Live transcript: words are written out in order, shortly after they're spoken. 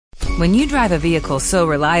When you drive a vehicle so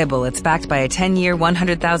reliable it's backed by a 10-year,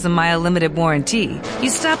 100,000-mile limited warranty, you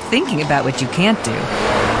stop thinking about what you can't do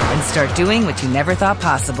and start doing what you never thought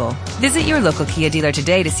possible. Visit your local Kia dealer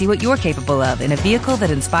today to see what you're capable of in a vehicle that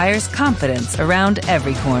inspires confidence around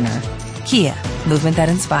every corner. Kia, movement that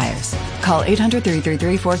inspires. Call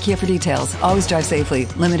 800-333-4KIA for details. Always drive safely.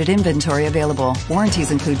 Limited inventory available. Warranties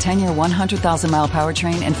include 10-year, 100,000-mile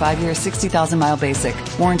powertrain and 5-year, 60,000-mile basic.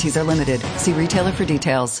 Warranties are limited. See retailer for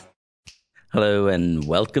details. Hello and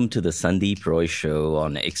welcome to the Sandeep Roy Show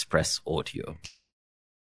on Express Audio.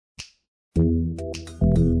 The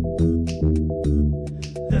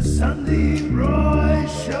Sandeep Roy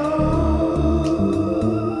Show.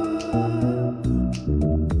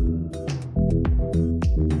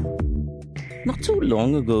 Not so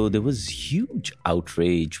long ago, there was huge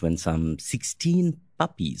outrage when some 16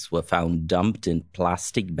 puppies were found dumped in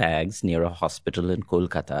plastic bags near a hospital in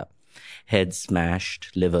Kolkata. Heads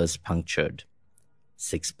smashed, livers punctured.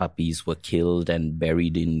 6 puppies were killed and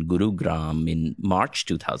buried in Gurugram in March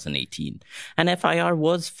 2018. An FIR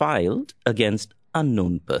was filed against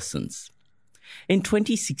unknown persons. In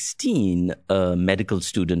 2016, a medical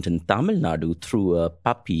student in Tamil Nadu threw a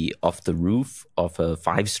puppy off the roof of a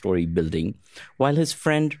 5-story building while his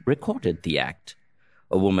friend recorded the act.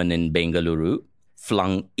 A woman in Bengaluru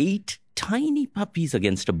flung 8 tiny puppies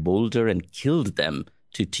against a boulder and killed them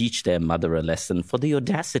to teach their mother a lesson for the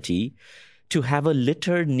audacity to have a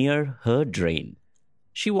litter near her drain.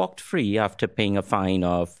 She walked free after paying a fine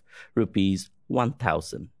of rupees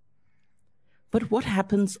 1,000. But what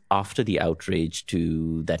happens after the outrage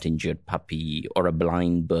to that injured puppy or a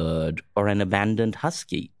blind bird or an abandoned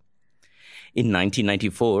husky? In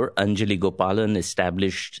 1994, Anjali Gopalan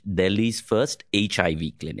established Delhi's first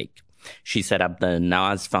HIV clinic. She set up the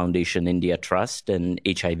Naz Foundation India Trust, an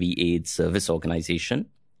HIV/AIDS service organization.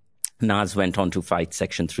 Naz went on to fight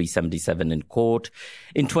Section 377 in court.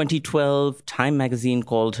 In 2012, Time magazine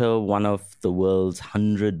called her one of the world's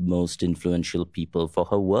 100 most influential people for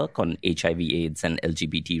her work on HIV/AIDS and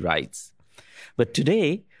LGBT rights. But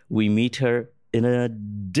today, we meet her in a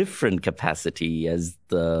different capacity as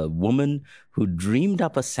the woman who dreamed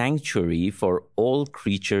up a sanctuary for all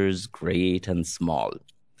creatures great and small.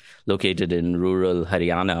 Located in rural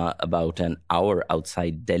Haryana, about an hour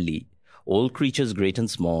outside Delhi, All Creatures Great and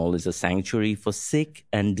Small is a sanctuary for sick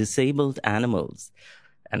and disabled animals,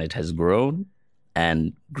 and it has grown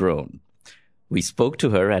and grown. We spoke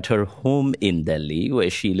to her at her home in Delhi,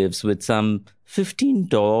 where she lives with some 15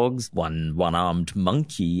 dogs, one one-armed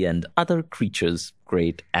monkey, and other creatures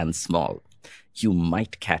great and small. You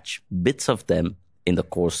might catch bits of them in the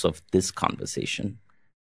course of this conversation.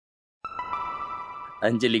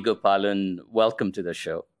 Anjali Gopalan, welcome to the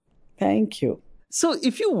show. Thank you. So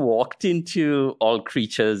if you walked into All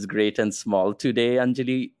Creatures Great and Small today,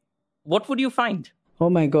 Anjali, what would you find? Oh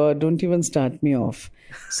my God, don't even start me off.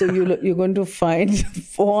 So you're going to find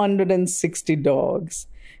 460 dogs.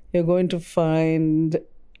 You're going to find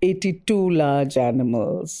 82 large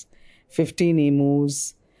animals, 15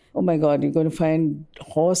 emus. Oh my God, you're going to find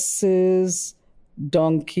horses,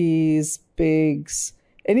 donkeys, pigs,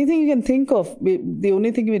 anything you can think of. The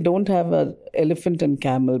only thing we don't have are elephant and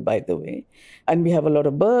camel, by the way. And we have a lot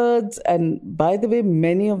of birds. And by the way,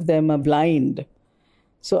 many of them are blind.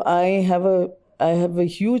 So I have a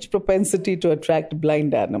huge propensity to attract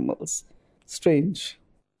blind animals. Strange.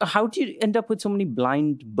 How do you end up with so many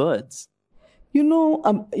blind birds? You know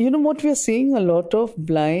what we're seeing? A lot of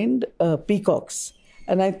blind peacocks.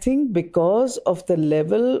 And I think because of the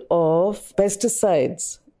level of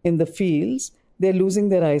pesticides in the fields, they're losing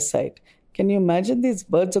their eyesight. Can you imagine these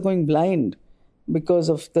birds are going blind because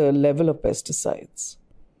of the level of pesticides?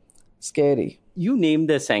 Scary. You named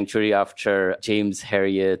the sanctuary after James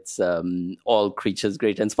Herriot's All Creatures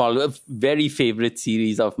Great and Small, a very favorite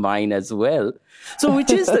series of mine as well. So which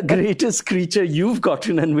is the greatest creature you've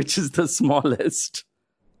gotten and which is the smallest?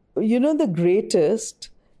 You know, the greatest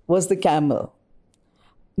was the camel.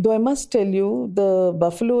 Though I must tell you, the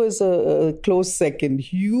buffalo is a close second.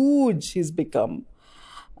 Huge he's become.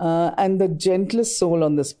 And the gentlest soul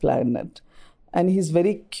on this planet. And he's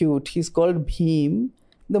very cute. He's called Bheem.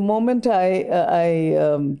 The moment I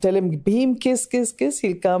tell him, Bheem, kiss, kiss, kiss,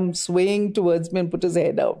 he'll come swaying towards me and put his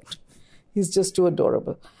head out. He's just too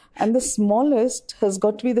adorable. And the smallest has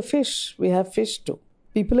got to be the fish. We have fish too.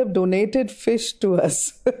 People have donated fish to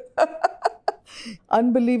us.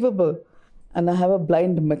 Unbelievable. And I have a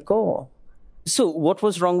blind macaw. So what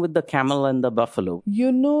was wrong with the camel and the buffalo?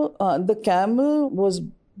 You know, the camel was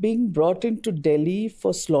being brought into Delhi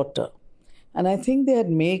for slaughter. And I think they had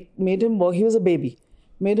made him walk. He was a baby.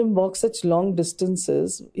 made him walk such long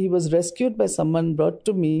distances. He was rescued by someone, brought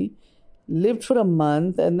to me, lived for a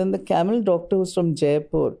month, and then the camel doctor who's from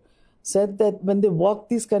Jaipur said that when they walk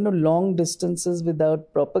these kind of long distances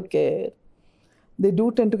without proper care, they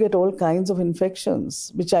do tend to get all kinds of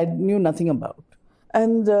infections, which I knew nothing about.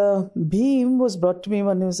 And Bheem was brought to me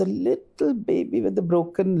when he was a little baby with a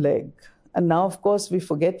broken leg. And now, of course, we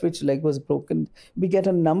forget which leg was broken. We get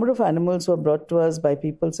a number of animals who are brought to us by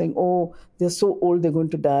people saying, oh, they're so old, they're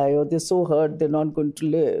going to die, or they're so hurt, they're not going to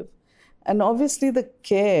live. And obviously the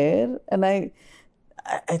care, and I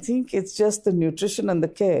think it's just the nutrition and the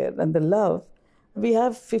care and the love. We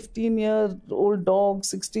have 15-year-old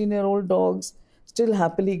dogs, 16-year-old dogs, still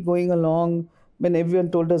happily going along when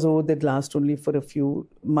everyone told us, oh, they'd last only for a few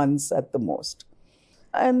months at the most.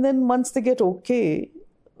 And then once they get okay,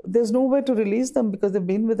 there's nowhere to release them because they've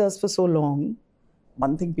been with us for so long.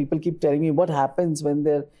 One thing people keep telling me, what happens when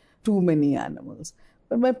there are too many animals?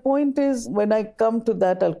 But my point is, when I come to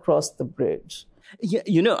that, I'll cross the bridge.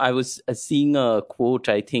 Yeah, I was seeing a quote,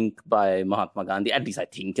 I think, by Mahatma Gandhi. At least I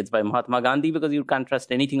think it's by Mahatma Gandhi, because you can't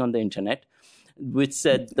trust anything on the internet, which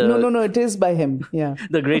said... No, it is by him, yeah.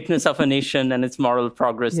 The greatness of a nation and its moral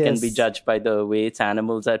progress can be judged by the way its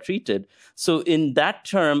animals are treated. So in that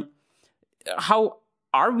term, how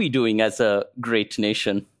are we doing as a great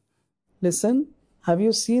nation? Listen, have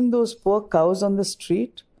you seen those poor cows on the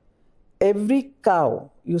street? Every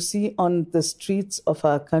cow you see on the streets of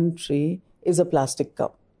our country is a plastic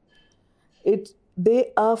cow.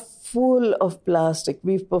 They are full of plastic.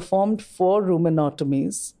 We've performed 4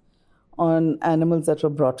 ruminotomies on animals that were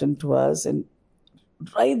brought into us and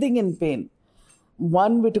writhing in pain.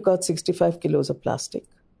 One, we took out 65 kilos of plastic.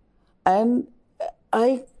 And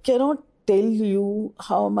I cannot tell you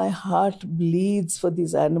how my heart bleeds for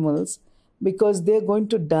these animals, because they're going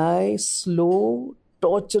to die slow,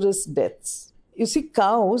 torturous deaths. You see,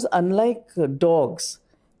 cows, unlike dogs,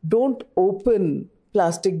 don't open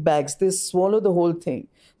plastic bags. They swallow the whole thing.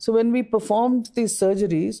 So when we performed these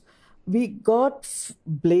surgeries, we got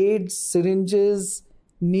blades, syringes,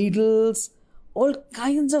 needles, all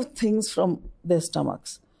kinds of things from their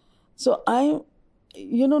stomachs. So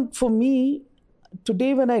for me,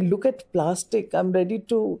 today when I look at plastic, I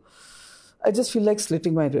just feel like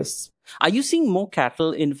slitting my wrists. Are you seeing more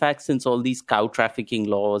cattle, in fact, since all these cow trafficking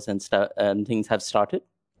laws and things have started?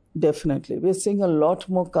 Definitely. We're seeing a lot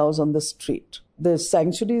more cows on the street. The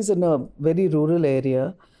sanctuary is in a very rural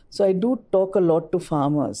area. So I do talk a lot to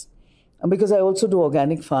farmers, because I also do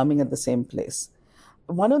organic farming at the same place.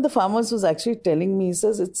 One of the farmers was actually telling me, he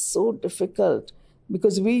says, it's so difficult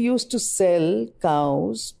because we used to sell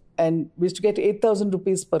cows and we used to get 8,000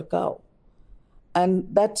 rupees per cow.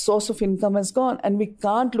 And that source of income has gone. And we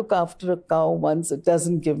can't look after a cow once it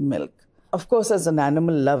doesn't give milk. Of course, as an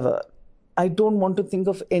animal lover, I don't want to think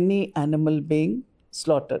of any animal being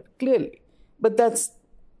slaughtered, clearly. But that's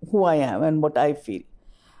who I am and what I feel.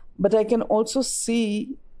 But I can also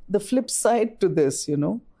see the flip side to this,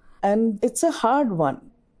 And it's a hard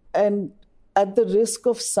one. And at the risk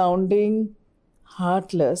of sounding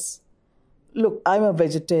heartless, look, I'm a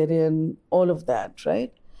vegetarian, all of that,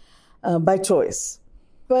 right? By choice.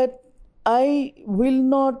 But I will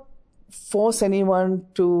not force anyone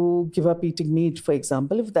to give up eating meat, for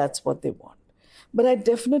example, if that's what they want. But I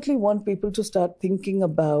definitely want people to start thinking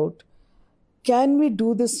about, can we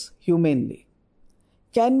do this humanely?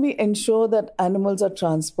 Can we ensure that animals are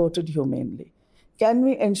transported humanely? Can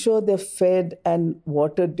we ensure they're fed and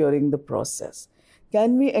watered during the process?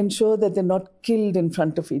 Can we ensure that they're not killed in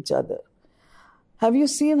front of each other? Have you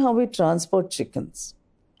seen how we transport chickens?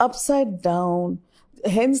 Upside down,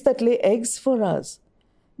 hens that lay eggs for us.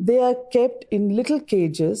 They are kept in little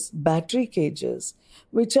cages, battery cages,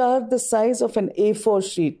 which are the size of an A4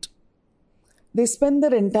 sheet. They spend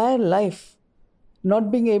their entire life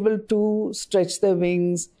not being able to stretch their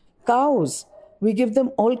wings. Cows, we give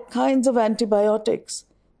them all kinds of antibiotics.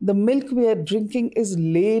 The milk we are drinking is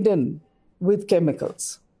laden with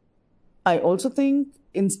chemicals. I also think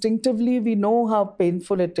instinctively we know how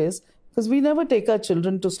painful it is because we never take our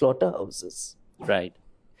children to slaughterhouses. Right.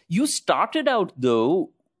 You started out, though,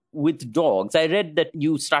 with dogs. I read that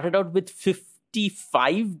you started out with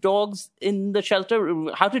 55 dogs in the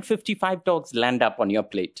shelter. How did 55 dogs land up on your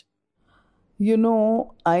plate?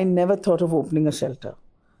 I never thought of opening a shelter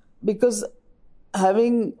because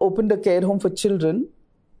having opened a care home for children,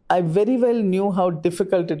 I very well knew how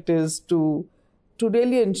difficult it is to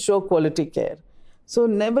really ensure quality care. So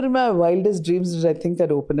never in my wildest dreams did I think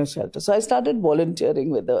I'd open a shelter. So I started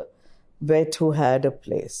volunteering with a vet who had a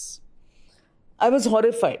place. I was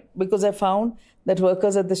horrified because I found that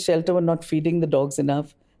workers at the shelter were not feeding the dogs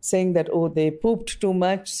enough. saying that, oh, they pooped too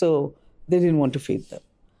much, so they didn't want to feed them.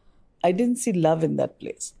 I didn't see love in that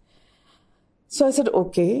place. So I said,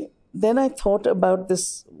 okay. Then I thought about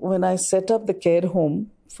this when I set up the care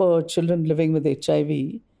home for children living with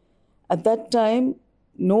HIV. At that time,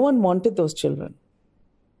 no one wanted those children.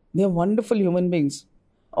 They're wonderful human beings.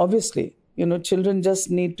 Obviously, children just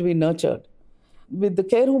need to be nurtured. With the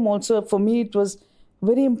care home also, for me, it was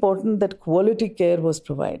very important that quality care was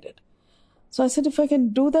provided. So I said, if I can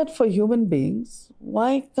do that for human beings,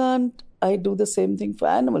 why can't I do the same thing for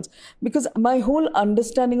animals? Because my whole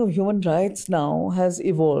understanding of human rights now has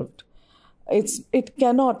evolved. It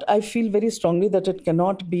cannot, I feel very strongly that it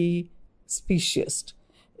cannot be speciest.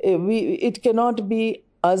 It cannot be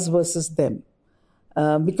us versus them.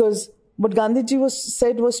 Because what Gandhiji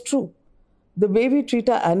said was true. The way we treat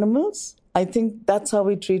our animals, I think that's how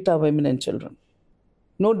we treat our women and children.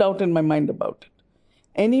 No doubt in my mind about it.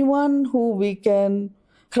 Anyone who we can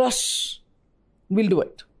crush, we'll do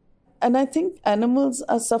it. And I think animals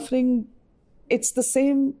are suffering. It's the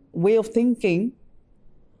same way of thinking.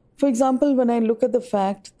 For example, when I look at the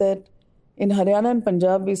fact that in Haryana and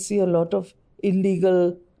Punjab, we see a lot of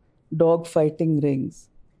illegal dog fighting rings.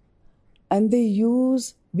 And they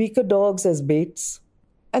use weaker dogs as baits.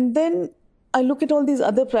 And then I look at all these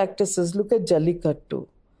other practices. Look at Jallikattu.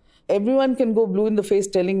 Everyone can go blue in the face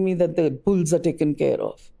telling me that the bulls are taken care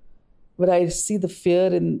of. But I see the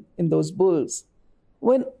fear in those bulls.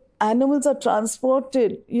 When animals are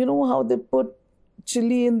transported, you know how they put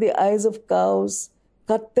chili in the eyes of cows,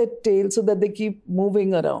 cut their tail so that they keep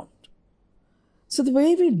moving around. So the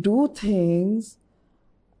way we do things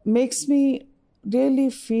makes me really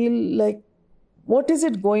feel like, what is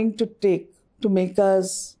it going to take to make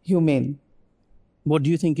us humane? What do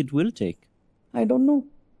you think it will take? I don't know.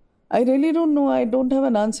 I really don't know. I don't have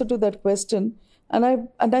an answer to that question. And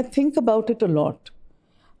I think about it a lot.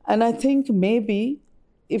 And I think maybe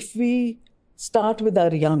if we start with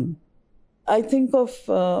our young, I think of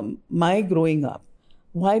my growing up.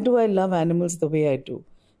 Why do I love animals the way I do?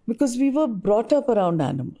 Because we were brought up around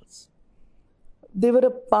animals. They were a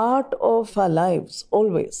part of our lives,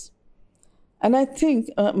 always. And I think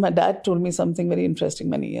my dad told me something very interesting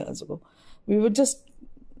many years ago. We were just,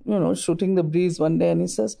 shooting the breeze one day, and he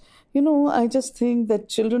says, I just think that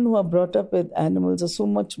children who are brought up with animals are so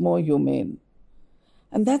much more humane.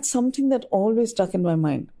 And that's something that always stuck in my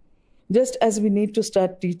mind. Just as we need to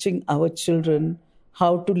start teaching our children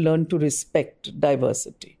how to learn to respect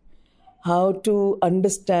diversity, how to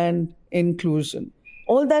understand inclusion.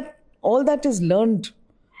 All that is learned.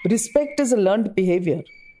 Respect is a learned behavior.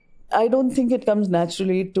 I don't think it comes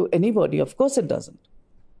naturally to anybody. Of course it doesn't.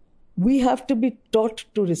 We have to be taught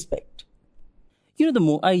to respect. The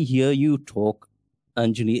more I hear you talk,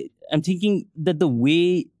 Anjali, I'm thinking that the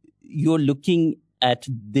way you're looking at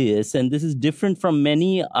this, and this is different from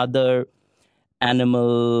many other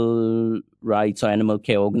animal rights or animal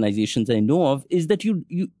care organizations I know of, is that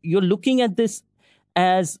you're looking at this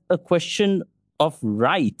as a question of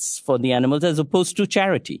rights for the animals as opposed to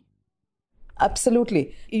charity.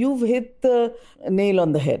 Absolutely. You've hit the nail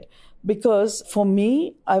on the head. Because for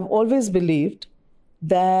me, I've always believed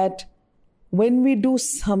that when we do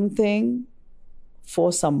something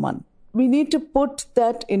for someone, we need to put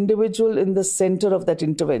that individual in the center of that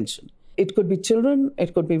intervention. It could be children,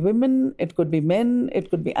 it could be women, it could be men, it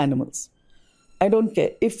could be animals. I don't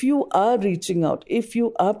care. If you are reaching out, if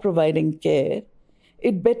you are providing care,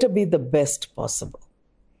 it better be the best possible.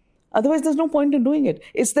 Otherwise, there's no point in doing it.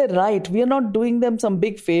 It's their right. We are not doing them some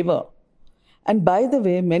big favor. And by the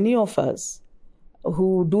way, many of us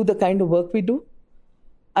who do the kind of work we do,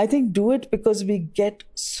 I think do it because we get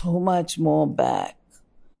so much more back.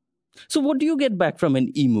 So what do you get back from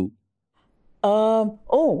an emu?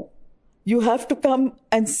 You have to come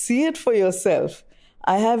and see it for yourself.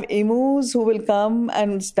 I have emus who will come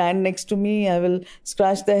and stand next to me. I will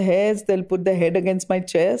scratch their heads. They'll put their head against my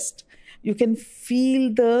chest. You can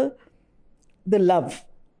feel the love.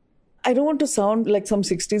 I don't want to sound like some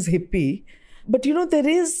 60s hippie, but there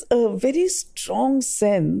is a very strong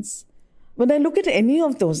sense when I look at any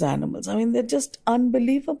of those animals. I mean, they're just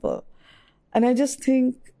unbelievable. And I just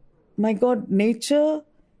think, my God, nature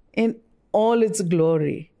in all its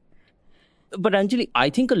glory. But Anjali, I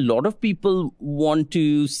think a lot of people want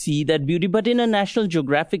to see that beauty, but in a National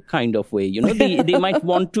Geographic kind of way. They might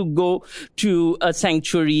want to go to a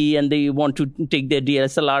sanctuary and they want to take their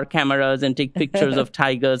DSLR cameras and take pictures of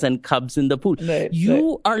tigers and cubs in the pool.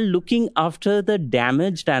 You are looking after the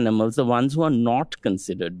damaged animals, the ones who are not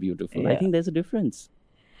considered beautiful. Yeah. I think there's a difference.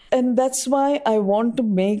 And that's why I want to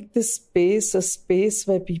make this space a space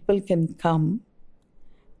where people can come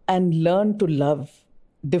and learn to love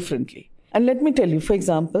differently. And let me tell you, for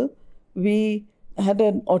example, we had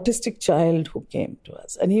an autistic child who came to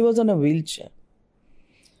us, and he was on a wheelchair.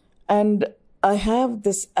 And I have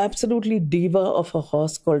this absolutely diva of a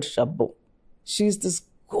horse called Shabbo. She's this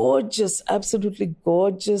gorgeous, absolutely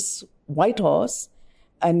gorgeous white horse.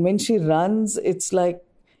 And when she runs, it's like,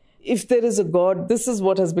 if there is a God, this is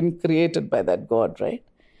what has been created by that God, right?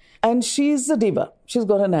 And she's a diva. She's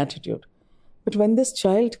got an attitude. But when this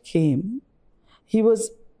child came, he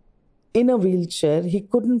was in a wheelchair. He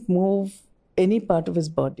couldn't move any part of his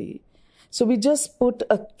body. So we just put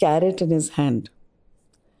a carrot in his hand.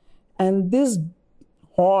 And this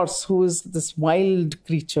horse, who is this wild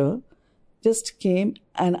creature, just came,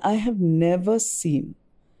 and I have never seen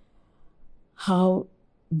how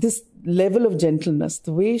this level of gentleness,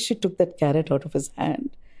 the way she took that carrot out of his hand,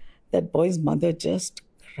 that boy's mother just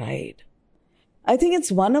cried. I think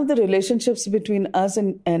it's one of the relationships between us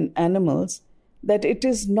and animals that it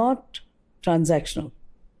is not transactional.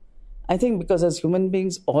 I think because as human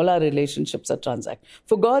beings, all our relationships are transactional.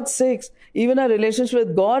 For God's sakes, even our relationship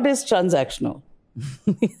with God is transactional.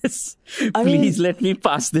 Yes. Please let me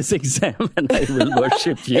pass this exam and I will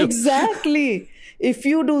worship you. Exactly. If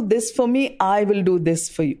you do this for me, I will do this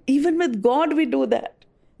for you. Even with God, we do that.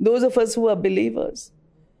 Those of us who are believers,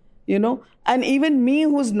 And even me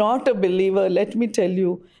who's not a believer, let me tell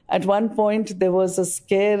you, at one point there was a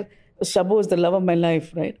scare. Shabbo is the love of my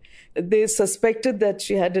life, right? They suspected that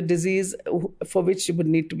she had a disease for which she would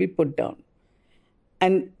need to be put down.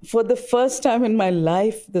 And for the first time in my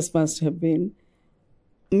life, this must have been,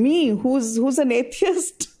 me, who's an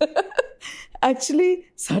atheist, actually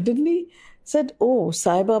suddenly said, oh,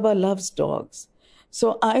 Sai Baba loves dogs.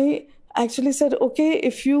 So I actually said, okay,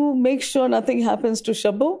 if you make sure nothing happens to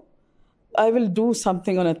Shabbo, I will do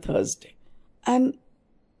something on a Thursday. And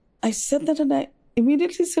I said that, and I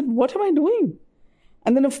immediately said, what am I doing?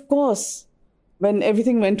 And then, of course, when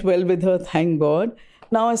everything went well with her, thank God,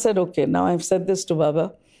 now I said, okay, now I've said this to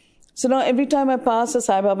Baba. So now every time I pass a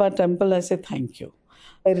Sai Baba temple, I say, thank you.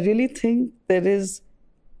 I really think there is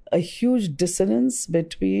a huge dissonance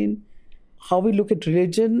between how we look at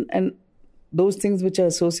religion and those things which are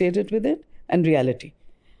associated with it and reality.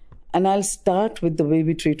 And I'll start with the way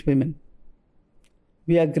we treat women.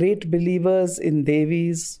 We are great believers in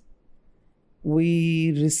Devis.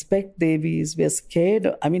 We respect Devis. We are scared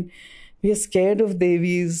of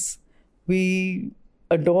Devis. We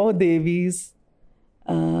adore Devis.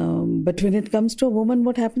 But when it comes to a woman,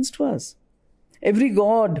 what happens to us? Every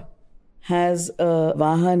god has a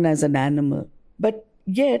Vahan as an animal. But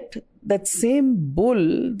yet, that same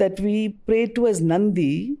bull that we pray to as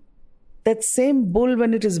Nandi, that same bull,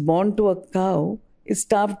 when it is born to a cow, is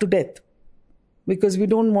starved to death because we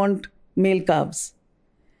don't want male calves.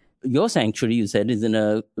 Your sanctuary, you said, is in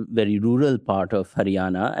a very rural part of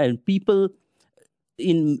Haryana, and people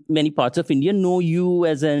in many parts of India know you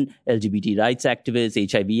as an LGBT rights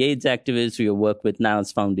activist, HIV/AIDS activist, through your work with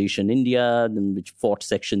NAS Foundation India, which fought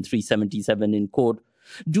Section 377 in court.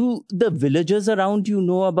 Do the villagers around you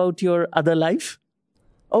know about your other life?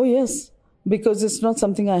 Oh, yes, because it's not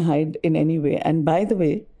something I hide in any way. And by the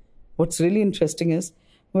way, what's really interesting is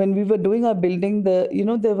when we were doing our building, there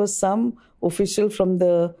was some official from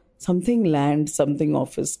the something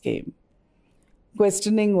office came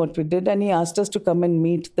questioning what we did, and he asked us to come and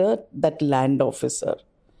meet that land officer.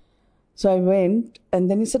 So I went,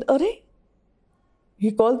 and then he said, Arey,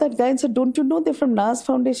 he called that guy and said, don't you know they're from NAS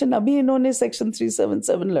Foundation? Abhi inhone Section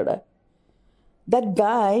 377 lada. That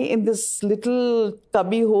guy in this little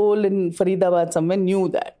cubby hole in Faridabad somewhere knew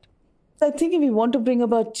that. I think if we want to bring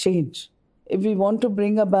about change, if we want to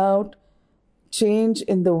bring about change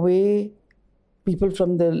in the way people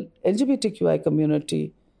from the LGBTQI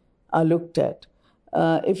community are looked at,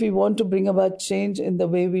 if we want to bring about change in the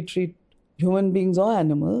way we treat human beings or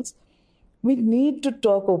animals, we need to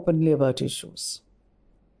talk openly about issues.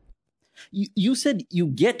 You said you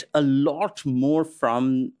get a lot more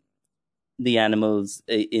from the animals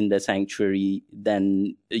in the sanctuary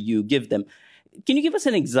than you give them. Can you give us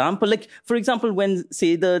an example? Like, for example, when,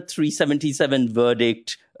 say, the 377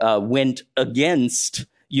 verdict went against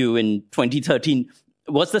you in 2013,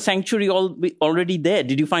 was the sanctuary already there?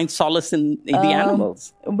 Did you find solace in the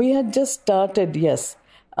animals? We had just started, yes.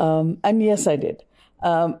 And yes, I did.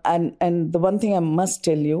 And the one thing I must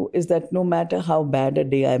tell you is that no matter how bad a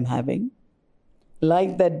day I'm having,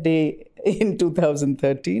 like that day in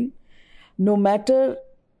 2013, no matter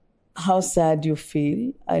how sad you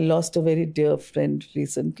feel, I lost a very dear friend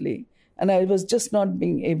recently, and I was just not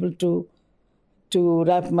being able to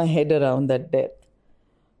wrap my head around that death.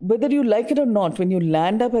 Whether you like it or not, when you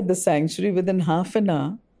land up at the sanctuary within half an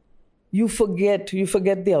hour, you forget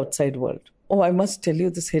the outside world. Oh, I must tell you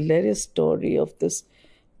this hilarious story of this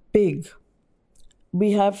pig.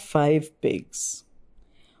 We have 5 pigs.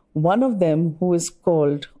 One of them, who is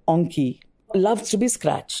called Onky, loves to be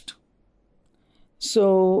scratched.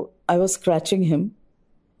 So I was scratching him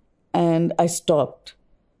and I stopped.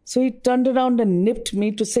 So he turned around and nipped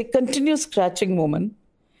me to say, continue scratching, woman.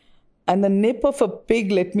 And the nip of a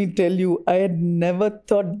pig, let me tell you, I had never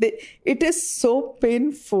thought, it is so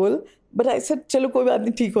painful. But I said, chalo koi baat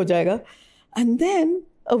nahi, theek ho jayega. And then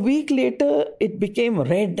a week later, it became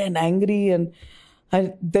red and angry. And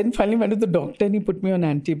I then finally went to the doctor and he put me on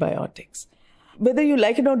antibiotics. Whether you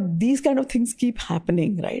like it or not, these kind of things keep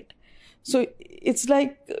happening, right? So it's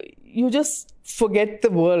like you just forget the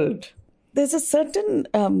world. There's a certain,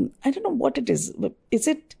 I don't know what it is. Is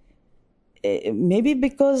it maybe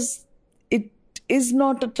because it is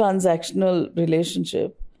not a transactional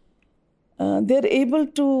relationship? They're able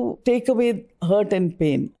to take away hurt and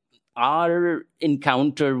pain. Our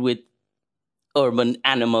encounter with urban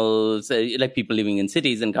animals, like people living in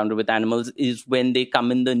cities encounter with animals, is when they come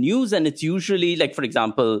in the news, and it's usually like, for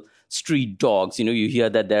example, street dogs. You hear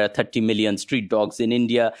that there are 30 million street dogs in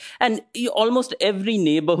India, and almost every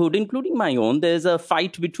neighborhood, including my own, there's a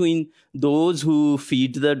fight between those who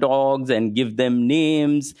feed the dogs and give them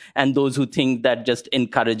names and those who think that just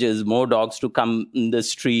encourages more dogs to come in the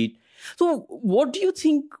street. So what do you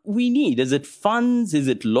think we need? Is it funds? Is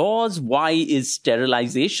it laws? Why is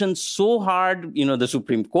sterilization so hard? The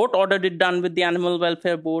Supreme Court ordered it done with the Animal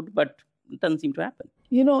Welfare Board, but it doesn't seem to happen.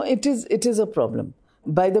 It is a problem.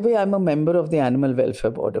 By the way, I'm a member of the Animal Welfare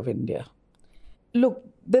Board of India. Look,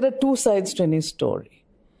 there are 2 sides to any story.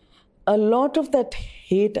 A lot of that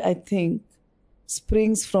hate, I think,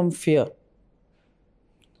 springs from fear.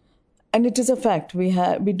 And it is a fact. We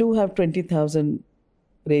do have 20,000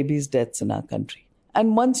 rabies deaths in our country.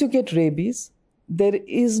 And once you get rabies, there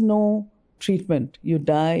is no treatment. You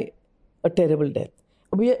die a terrible death.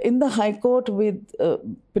 We are in the High Court with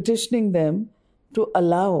petitioning them to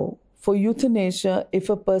allow for euthanasia if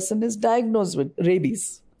a person is diagnosed with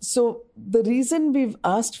rabies. So the reason we've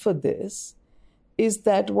asked for this is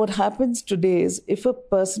that what happens today is if a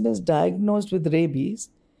person is diagnosed with rabies,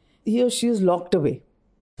 he or she is locked away.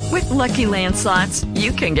 With Lucky Land Slots,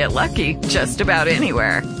 you can get lucky just about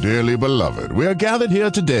anywhere. Dearly beloved, we are gathered here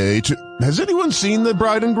today to... Has anyone seen the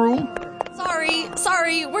bride and groom?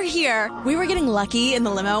 Sorry, we're here. We were getting lucky in the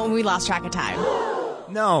limo and we lost track of time.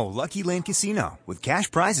 No, Lucky Land Casino, with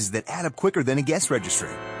cash prizes that add up quicker than a guest registry.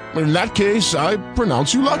 In that case, I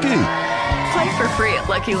pronounce you lucky. Play for free at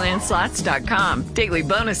LuckyLandSlots.com. Daily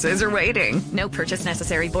bonuses are waiting. No purchase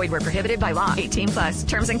necessary. Void where prohibited by law. 18+.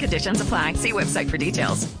 Terms and conditions apply. See website for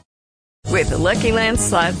details. With Lucky Land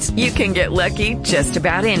Slots, you can get lucky just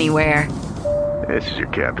about anywhere. This is your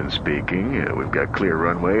captain speaking. We've got clear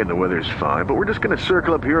runway and the weather's fine, but we're just going to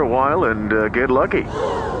circle up here a while and get lucky.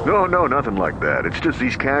 No, nothing like that. It's just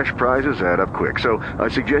these cash prizes add up quick. So I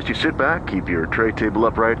suggest you sit back, keep your tray table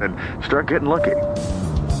upright, and start getting lucky.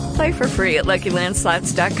 Play for free at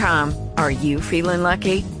LuckyLandSlots.com. Are you feeling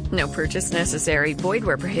lucky? No purchase necessary. Void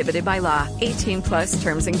where prohibited by law. 18+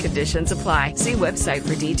 terms and conditions apply. See website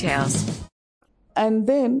for details. And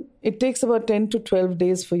then it takes about 10 to 12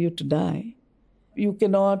 days for you to die. You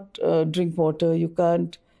cannot drink water.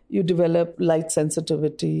 You develop light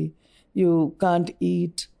sensitivity. You can't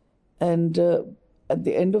eat. And at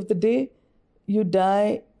the end of the day, you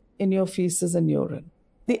die in your feces and urine.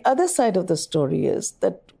 The other side of the story is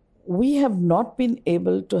that we have not been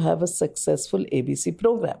able to have a successful ABC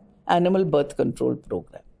program, animal birth control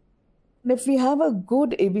program. And if we have a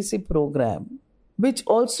good ABC program, which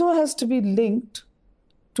also has to be linked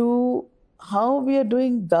to how we are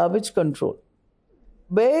doing garbage control,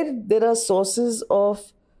 where there are sources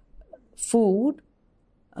of food,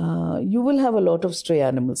 you will have a lot of stray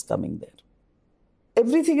animals coming there.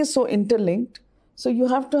 Everything is so interlinked. So you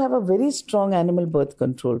have to have a very strong animal birth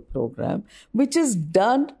control program, which is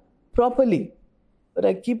done properly. But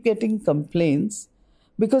I keep getting complaints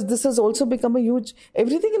because this has also become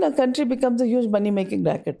everything in our country becomes a huge money-making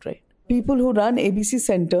racket, right? People who run ABC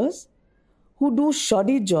centers, who do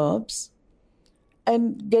shoddy jobs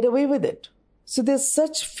and get away with it. So there's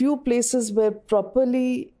such few places where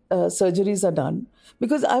properly surgeries are done.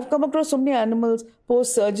 Because I've come across so many animals,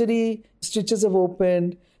 post-surgery, stitches have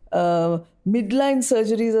opened, midline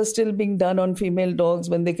surgeries are still being done on female dogs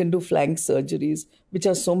when they can do flank surgeries, which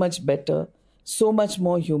are so much better, so much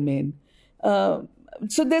more humane. So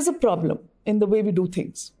there's a problem in the way we do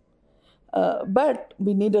things. But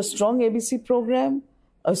we need a strong ABC program,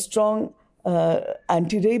 a strong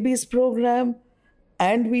anti-rabies program,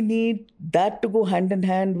 And we need that to go hand in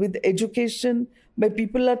hand with education, where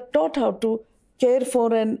people are taught how to care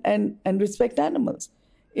for and respect animals.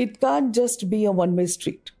 It can't just be a one-way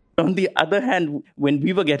street. On the other hand, when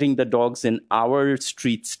we were getting the dogs in our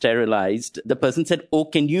street sterilized, the person said, "Oh,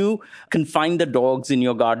 can you confine the dogs in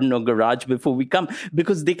your garden or garage before we come?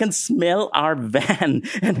 Because they can smell our van.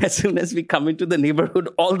 And as soon as we come into the neighborhood,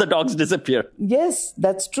 all the dogs disappear." Yes,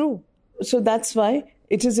 that's true. So that's why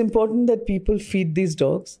it is important that people feed these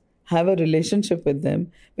dogs, have a relationship with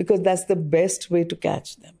them, because that's the best way to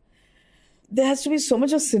catch them. There has to be so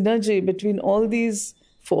much of synergy between all these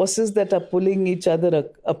forces that are pulling each other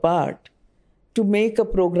apart to make a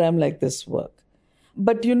program like this work.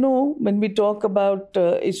 But when we talk about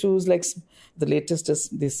issues like the latest is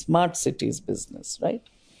the smart cities business, right?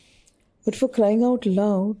 But for crying out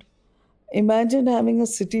loud, imagine having a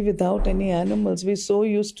city without any animals. We're so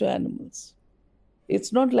used to animals.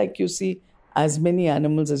 It's not like you see as many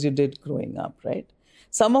animals as you did growing up, right?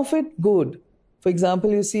 Some of it good. For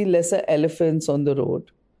example, you see lesser elephants on the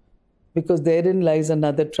road, because therein lies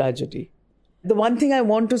another tragedy. The one thing I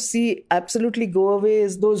want to see absolutely go away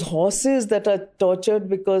is those horses that are tortured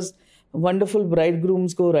because wonderful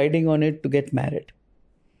bridegrooms go riding on it to get married.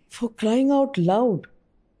 For crying out loud.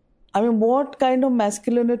 I mean, what kind of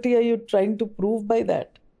masculinity are you trying to prove by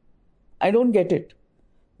that? I don't get it.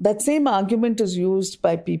 That same argument is used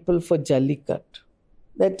by people for Jallikat,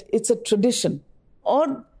 that it's a tradition.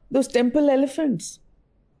 Or those temple elephants.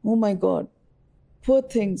 Oh my God. Poor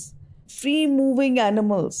things. Free-moving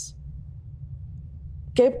animals,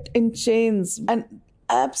 kept in chains and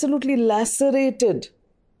absolutely lacerated.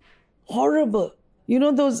 Horrible.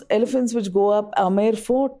 Those elephants which go up Amer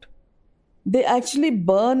Fort, they actually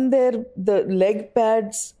burn the leg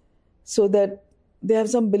pads so that they have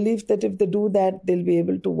some belief that if they do that, they'll be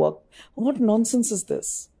able to walk. What nonsense is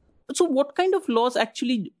this? So what kind of laws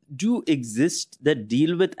actually do exist that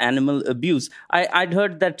deal with animal abuse? I'd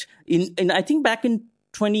heard that I think back in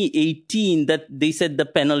 2018 that they said the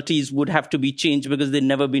penalties would have to be changed because they'd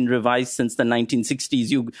never been revised since the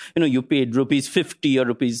 1960s. You paid rupees 50 or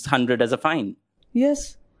rupees 100 as a fine.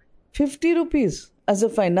 Yes, 50 rupees as a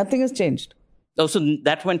fine. Nothing has changed. Oh, so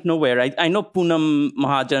that went nowhere. I know Poonam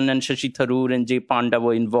Mahajan and Shashi Tharoor and Jay Panda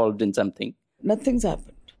were involved in something. Nothing's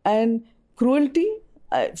happened. And cruelty,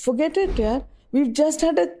 forget it, yeah. We've just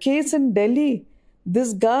had a case in Delhi.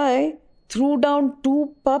 This guy threw down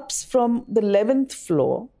 2 pups from the 11th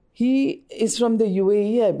floor. He is from the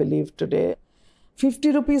UAE, I believe, today.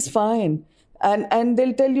 50 rupees fine. And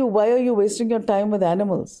they'll tell you, why are you wasting your time with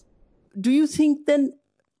animals? Do you think then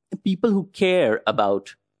people who care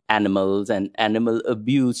about animals and animal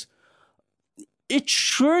abuse, it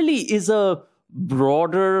surely is a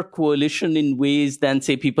broader coalition in ways than,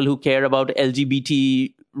 say, people who care about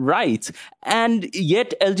LGBT rights. And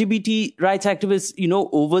yet LGBT rights activists,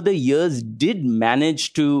 over the years did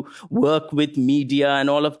manage to work with media and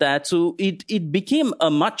all of that. So it became a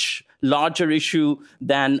much larger issue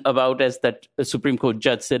than about, as that Supreme Court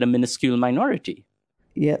judge said, a minuscule minority.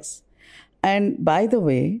 Yes. And by the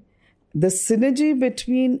way, the synergy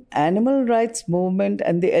between animal rights movement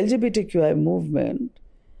and the LGBTQI movement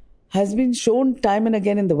has been shown time and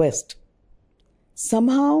again in the West.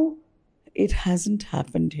 Somehow, it hasn't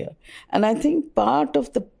happened here. And I think part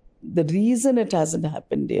of the reason it hasn't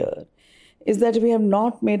happened here is that we have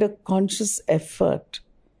not made a conscious effort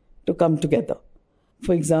to come together.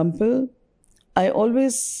 For example, I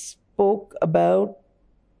always spoke about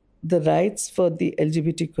the rights for the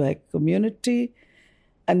LGBTQI community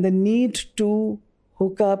and the need to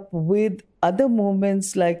hook up with other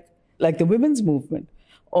movements like the women's movement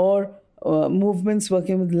or movements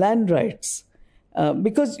working with land rights.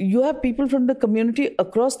 Because you have people from the community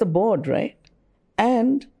across the board, right?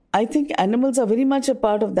 And I think animals are very much a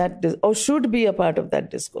part of that, or should be a part of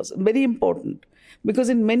that discourse. Very important. Because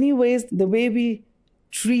in many ways, the way we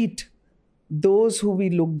treat those who we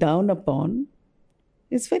look down upon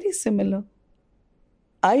is very similar.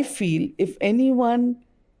 I feel if anyone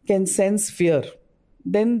can sense fear,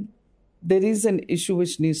 then there is an issue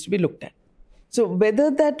which needs to be looked at. So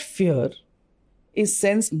whether that fear is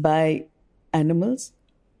sensed by animals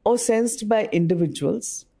or sensed by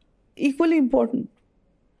individuals, equally important.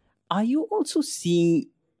 Are you also seeing,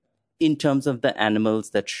 in terms of the animals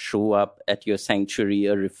that show up at your sanctuary,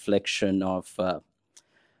 a reflection of,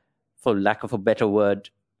 for lack of a better word,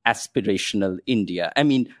 aspirational India? I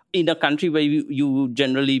mean, in a country where you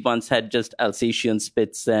generally once had just Alsatian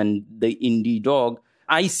Spitz and the Indie dog,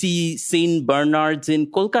 I see Saint Bernards in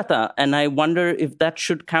Kolkata, and I wonder if that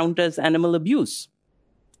should count as animal abuse.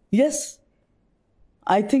 Yes,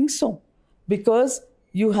 I think so. Because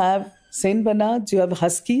you have Saint Bernards, you have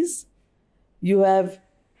huskies, you have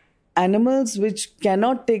animals which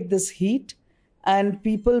cannot take this heat, and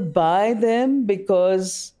people buy them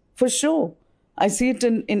because for show. I see it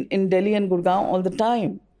in Delhi and Gurgaon all the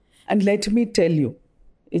time. And let me tell you,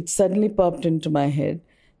 it suddenly popped into my head,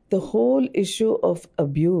 the whole issue of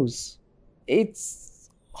abuse. It's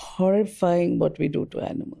horrifying what we do to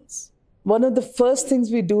animals. One of the first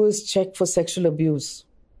things we do is check for sexual abuse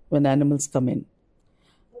when animals come in.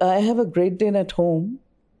 I have a Great Dane at home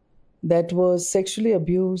that was sexually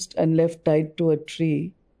abused and left tied to a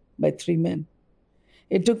tree by 3 men.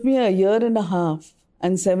 It took me a year and a half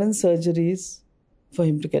and 7 surgeries for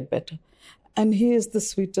him to get better. And he is the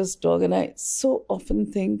sweetest dog. And I so often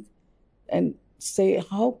think and say,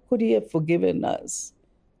 how could he have forgiven us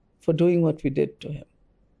for doing what we did to him?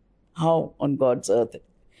 How on God's earth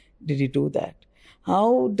did he do that?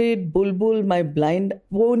 How did Bulbul, my blind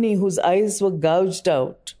pony whose eyes were gouged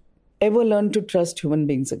out, ever learn to trust human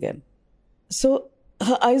beings again? So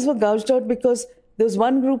her eyes were gouged out because there was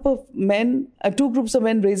one group of men, 2 groups of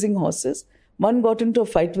men raising horses. One got into a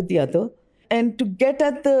fight with the other. And to get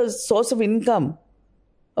at the source of income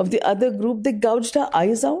of the other group, they gouged her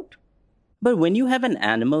eyes out. But when you have an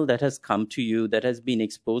animal that has come to you, that has been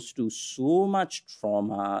exposed to so much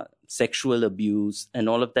trauma, sexual abuse, and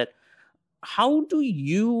all of that, how do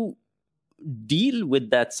you deal with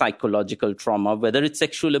that psychological trauma, whether it's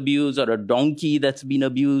sexual abuse or a donkey that's been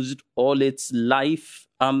abused all its life?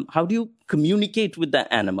 How do you communicate with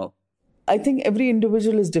the animal? I think every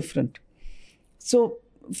individual is different. So,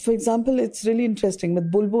 for example, it's really interesting.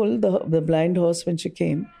 With Bulbul, the blind horse, when she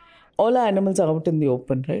came, all our animals are out in the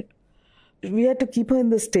open, right? We had to keep her in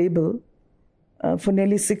the stable for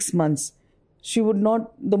nearly 6 months. She would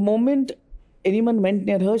not, the moment anyone went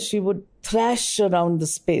near her, she would thrash around the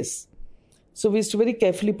space. So we used to very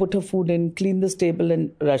carefully put her food in, clean the stable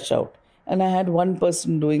and rush out. And I had one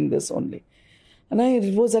person doing this only. And I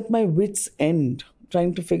was at my wit's end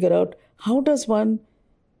trying to figure out how does one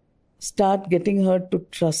start getting her to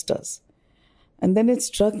trust us. And then it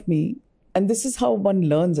struck me, and this is how one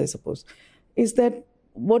learns, I suppose, is that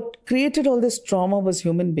what created all this trauma was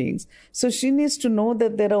human beings. So she needs to know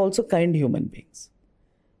that there are also kind human beings,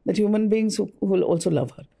 that human beings who will also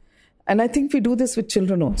love her. And I think we do this with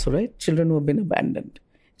children also, right? Children who have been abandoned,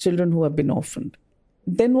 children who have been orphaned.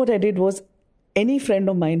 Then what I did was, any friend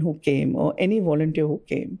of mine who came or any volunteer who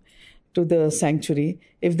came to the sanctuary,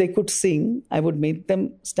 if they could sing, I would make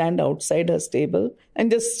them stand outside her stable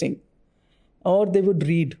and just sing. Or they would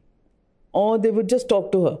read. Or they would just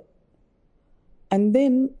talk to her. And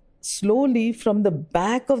then slowly from the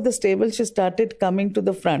back of the stable, she started coming to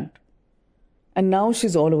the front. And now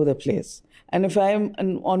she's all over the place. And if I'm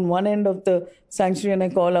on one end of the sanctuary and I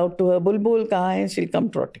call out to her, Bulbul kahan hai, she'll come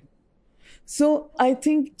trotting. So I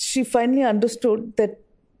think she finally understood that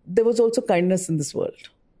there was also kindness in this world.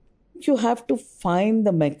 You have to find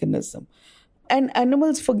the mechanism. And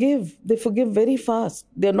animals forgive. They forgive very fast.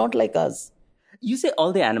 They're not like us. You say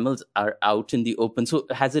all the animals are out in the open. So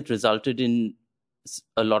has it resulted in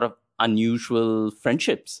a lot of unusual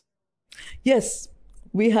friendships? Yes.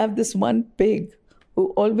 We have this one pig who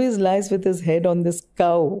always lies with his head on this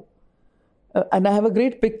cow. And I have a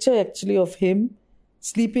great picture actually of him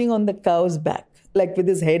sleeping on the cow's back, like with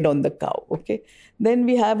his head on the cow, okay? Then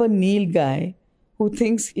we have a Neil guy who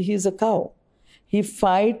thinks he's a cow. He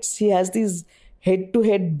fights, he has these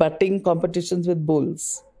head-to-head butting competitions with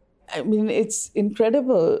bulls. I mean, it's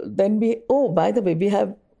incredible. Then by the way, we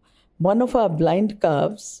have one of our blind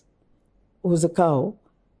calves, who's a cow,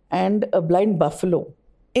 and a blind buffalo,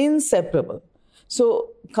 inseparable. So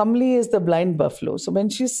Kamli is the blind buffalo. So when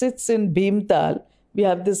she sits in Bhimtal,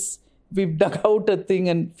 we've dug out a thing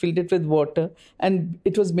and filled it with water, and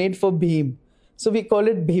it was made for Bhim. So we call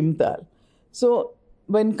it Bhimtal. So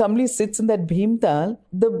when Kamli sits in that Bhimtal,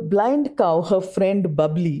 the blind cow, her friend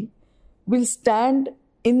Bubbly, will stand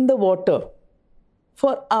in the water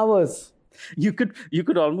for hours. You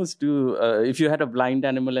could almost do, if you had a blind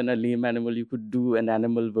animal and a lame animal, you could do an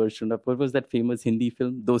animal version of, what was that famous Hindi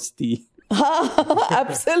film, Dosti?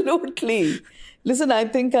 Absolutely. Listen, I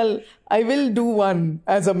think I will do one,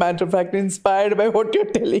 as a matter of fact, inspired by what you're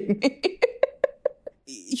telling me.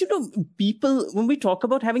 People, when we talk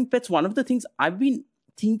about having pets, one of the things I've been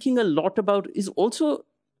thinking a lot about is also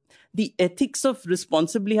the ethics of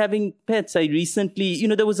responsibly having pets. I recently,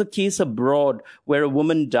 there was a case abroad where a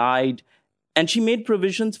woman died and she made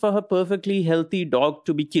provisions for her perfectly healthy dog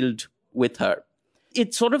to be killed with her.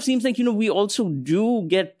 It sort of seems like, we also do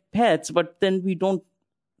get pets, but then we don't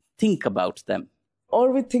think about them.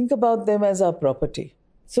 Or we think about them as our property.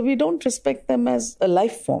 So we don't respect them as a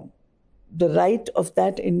life form. the right of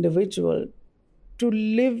that individual to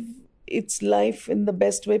live its life in the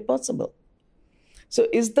best way possible. So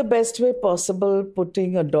is the best way possible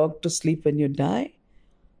putting a dog to sleep when you die?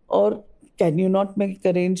 Or can you not make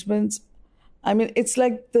arrangements? I mean, it's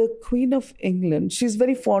like the Queen of England. She's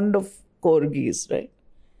very fond of corgis, right?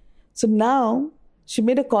 So now she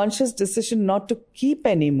made a conscious decision not to keep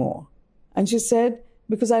any more. And she said,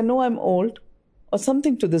 because I know I'm old, or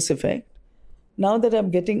something to this effect, now that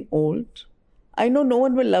I'm getting old, I know no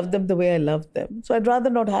one will love them the way I love them. So I'd rather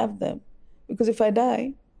not have them. Because if I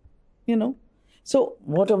die, So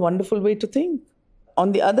what a wonderful way to think.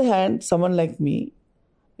 On the other hand, someone like me,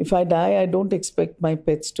 if I die, I don't expect my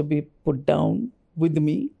pets to be put down with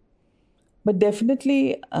me. But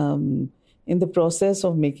definitely, in the process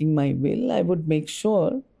of making my will, I would make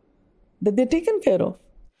sure that they're taken care of.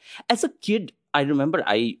 As a kid, I remember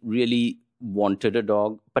I really wanted a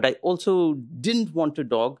dog, but I also didn't want a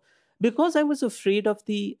dog because I was afraid of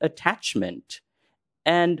the attachment.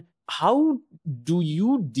 And how do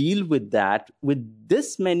you deal with that with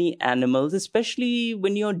this many animals, especially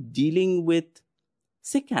when you're dealing with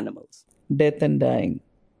sick animals? Death and dying.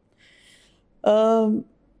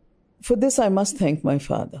 For this, I must thank my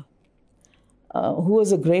father, who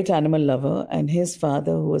was a great animal lover, and his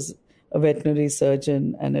father, who was a veterinary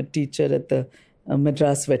surgeon and a teacher at the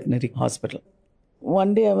Madras Veterinary Hospital.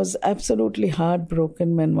 One day I was absolutely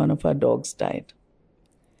heartbroken when one of our dogs died.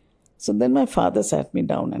 So then my father sat me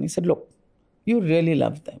down and he said, look, you really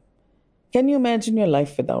love them. Can you imagine your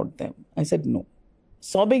life without them? I said, no.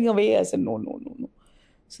 Sobbing away, I said, no.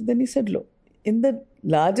 So then he said, look, in the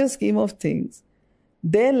larger scheme of things,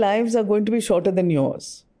 their lives are going to be shorter than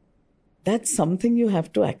yours. That's something you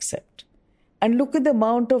have to accept. And look at the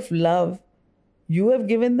amount of love you have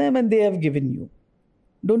given them and they have given you.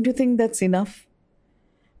 Don't you think that's enough?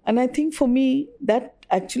 And I think for me, that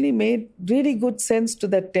actually made really good sense to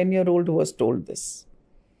that 10-year-old who was told this.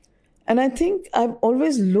 And I think I've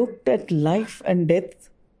always looked at life and death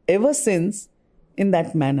ever since in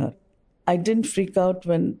that manner. I didn't freak out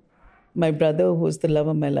when my brother, who was the love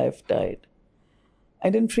of my life, died. I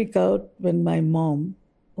didn't freak out when my mom,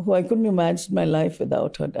 who I couldn't imagine my life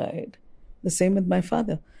without her, died. The same with my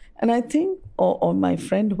father. And I think, or my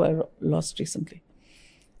friend who I lost recently.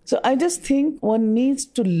 So I just think one needs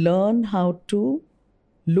to learn how to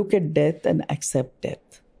look at death and accept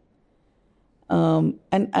death. And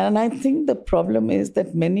I think the problem is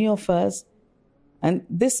that many of us, and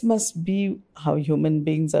this must be how human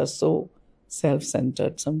beings are so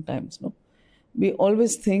self-centered sometimes, no? We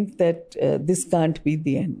always think that this can't be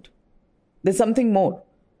the end. There's something more,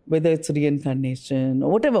 whether it's reincarnation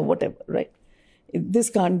or whatever, right? This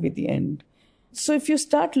can't be the end. So if you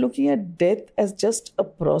start looking at death as just a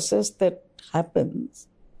process that happens,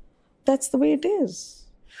 that's the way it is.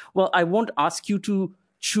 Well, I won't ask you to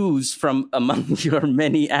choose from among your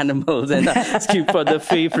many animals and ask you for the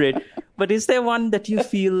favorite, but is there one that you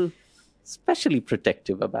feel especially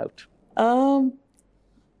protective about? You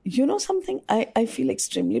know something? I feel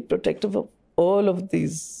extremely protective of all of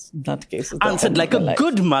these nutcases. Answered like a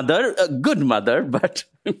good mother, but...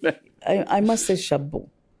 I must say Shabbu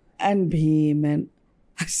and Bheem and...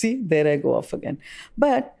 See, there I go off again.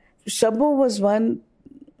 But Shabbu was one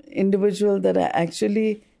individual that I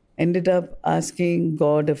actually ended up asking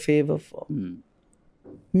God a favor for.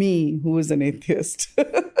 Me, who is an atheist.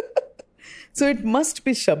 So it must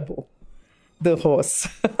be Shabbu, the horse.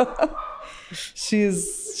 She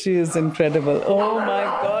is incredible. Oh my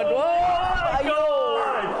God.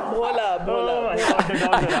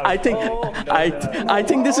 I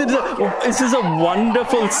think this is a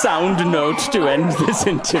wonderful sound note to end this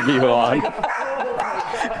interview on. Oh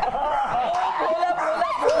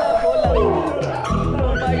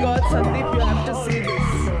my God, Sandeep, you have to see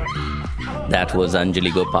this. That was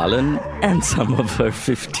Anjali Gopalan and some of her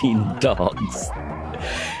 15 dogs.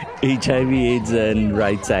 HIV, AIDS and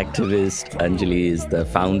rights activist Anjali is the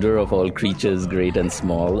founder of All Creatures Great and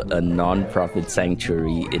Small, a non-profit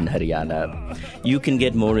sanctuary in Haryana. You can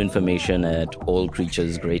get more information at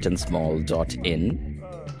allcreaturesgreatandsmall.in.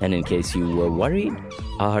 And in case you were worried,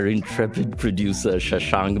 our intrepid producer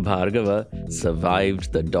Shashank Bhargava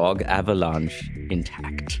survived the dog avalanche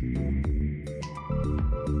intact.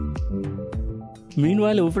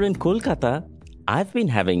 Meanwhile, over in Kolkata, I've been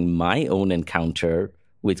having my own encounter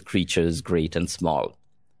with creatures great and small.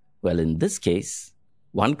 Well, in this case,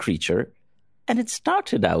 one creature, and it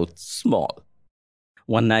started out small.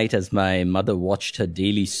 One night, as my mother watched her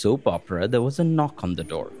daily soap opera, there was a knock on the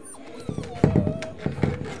door.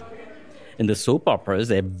 In the soap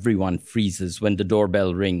operas, everyone freezes when the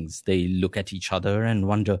doorbell rings. They look at each other and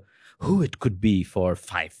wonder, who it could be for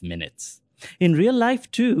 5 minutes. In real life,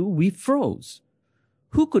 too, we froze.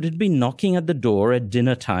 Who could it be knocking at the door at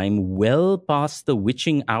dinner time, well past the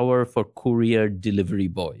witching hour for courier delivery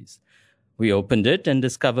boys? We opened it and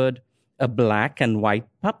discovered a black and white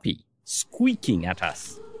puppy squeaking at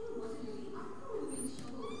us.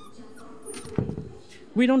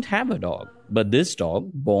 We don't have a dog, but this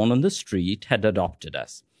dog, born on the street, had adopted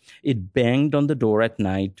us. It banged on the door at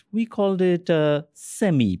night. We called it a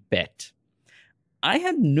semi-pet. I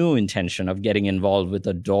had no intention of getting involved with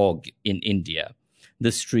a dog in India.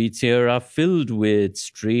 The streets here are filled with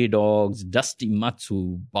stray dogs, dusty mutts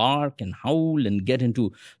who bark and howl and get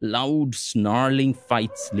into loud, snarling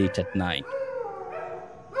fights late at night.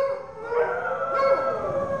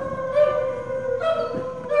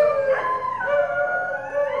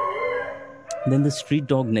 Then the street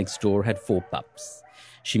dog next door had 4 pups.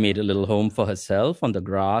 She made a little home for herself on the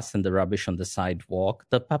grass and the rubbish on the sidewalk.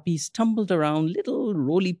 The puppies tumbled around, little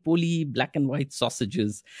roly-poly black and white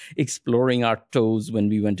sausages, exploring our toes when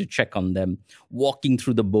we went to check on them, walking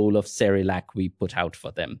through the bowl of Cerelac we put out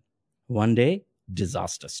for them. One day,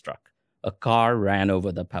 disaster struck. A car ran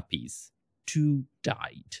over the puppies. 2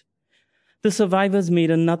 died. The survivors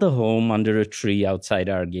made another home under a tree outside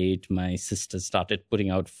our gate. My sister started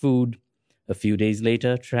putting out food. A few days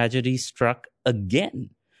later, tragedy struck again.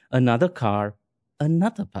 Another car,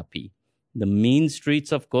 another puppy. The mean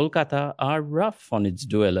streets of Kolkata are rough on its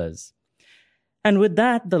dwellers. And with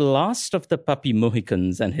that, the last of the puppy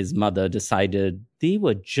Mohicans and his mother decided they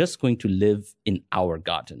were just going to live in our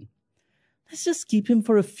garden. Let's just keep him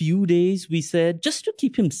for a few days, we said, just to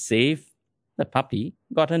keep him safe. The puppy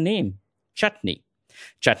got a name, Chutney.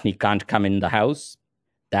 Chutney can't come in the house.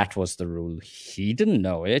 That was the rule. He didn't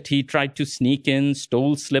know it. He tried to sneak in,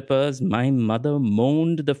 stole slippers. My mother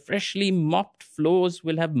moaned the freshly mopped floors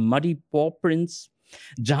will have muddy paw prints.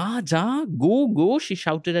 Ja, ja, go, go, she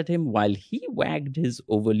shouted at him while he wagged his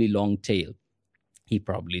overly long tail. He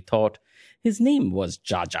probably thought his name was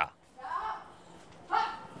Jaja.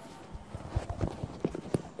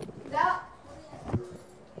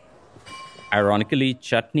 Ironically,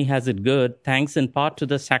 Chutney has it good, thanks in part to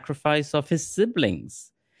the sacrifice of his siblings.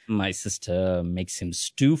 My sister makes him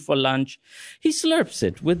stew for lunch. He slurps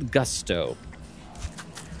it with gusto.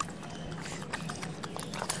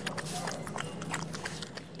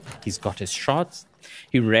 He's got his shots.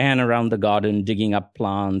 He ran around the garden digging up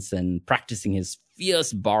plants and practicing his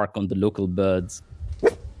fierce bark on the local birds.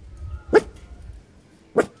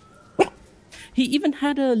 He even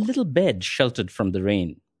had a little bed sheltered from the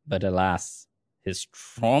rain. But alas, his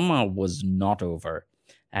trauma was not over.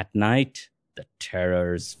 At night, the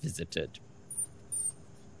terrors visited.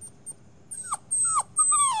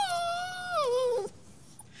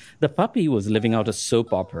 The puppy was living out a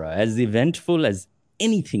soap opera as eventful as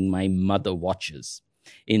anything my mother watches.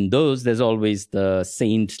 In those, there's always the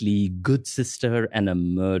saintly good sister and a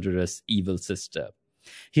murderous evil sister.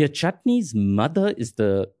 Here, Chutney's mother is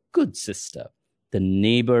the good sister. The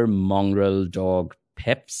neighbor mongrel dog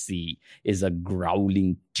Pepsi is a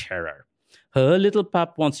growling terror. Her little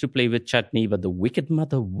pup wants to play with Chutney, but the wicked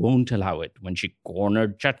mother won't allow it. When she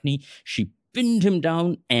cornered Chutney, she pinned him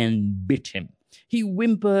down and bit him. He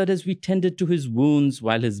whimpered as we tended to his wounds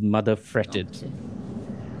while his mother fretted.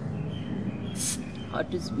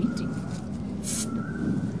 Heart is beating.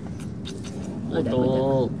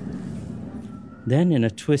 Then, in a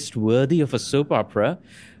twist worthy of a soap opera,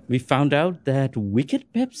 we found out that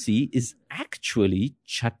wicked Pepsi is actually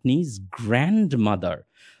Chutney's grandmother.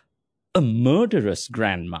 A murderous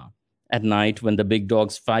grandma. At night, when the big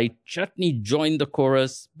dogs fight, Chutney joined the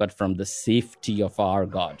chorus, but from the safety of our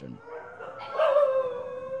garden.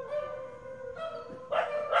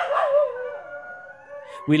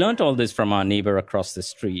 We learnt all this from our neighbor across the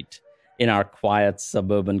street. In our quiet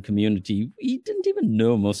suburban community, we didn't even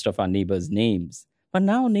know most of our neighbors' names. But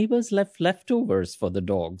now neighbors left leftovers for the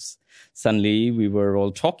dogs. Suddenly, we were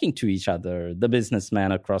all talking to each other. The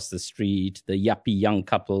businessman across the street, the yuppie young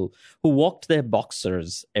couple who walked their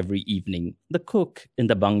boxers every evening, the cook in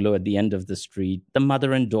the bungalow at the end of the street, the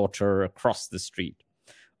mother and daughter across the street.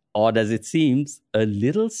 Odd as it seems, a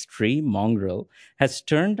little stray mongrel has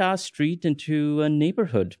turned our street into a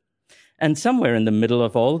neighborhood. And somewhere in the middle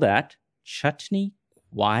of all that, Chutney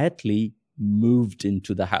quietly moved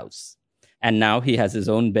into the house. And now he has his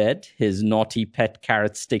own bed, his naughty pet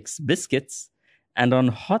carrot sticks biscuits, and on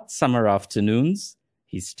hot summer afternoons,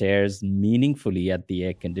 he stares meaningfully at the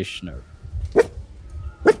air conditioner.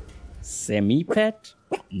 Semi-pet?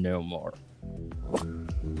 No more.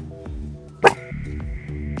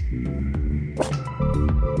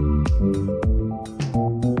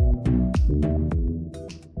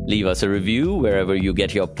 Leave us a review wherever you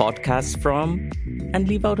get your podcasts from, and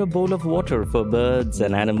leave out a bowl of water for birds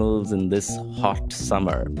and animals in this hot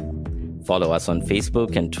summer. Follow us on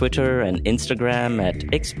Facebook and Twitter and Instagram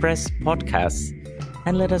at Express Podcasts,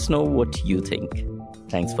 and let us know what you think.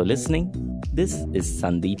 Thanks for listening. This is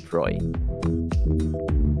Sandeep Roy.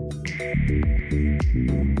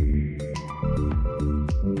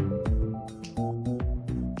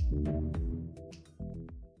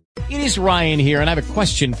 It is Ryan here, and I have a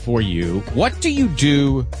question for you. What do you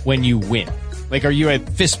do when you win? Like, are you a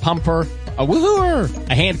fist pumper, a woohooer,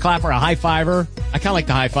 a hand clapper, a high fiver? I kind of like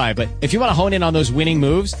the high five, but if you want to hone in on those winning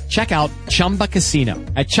moves, check out Chumba Casino.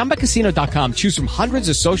 At ChumbaCasino.com, choose from hundreds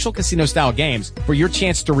of social casino-style games for your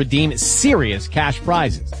chance to redeem serious cash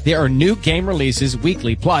prizes. There are new game releases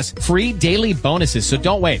weekly, plus free daily bonuses. So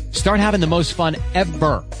don't wait. Start having the most fun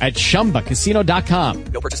ever at ChumbaCasino.com.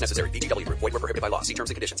 No purchase necessary. VGW Group. Void where prohibited by law. See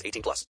terms and conditions. 18+.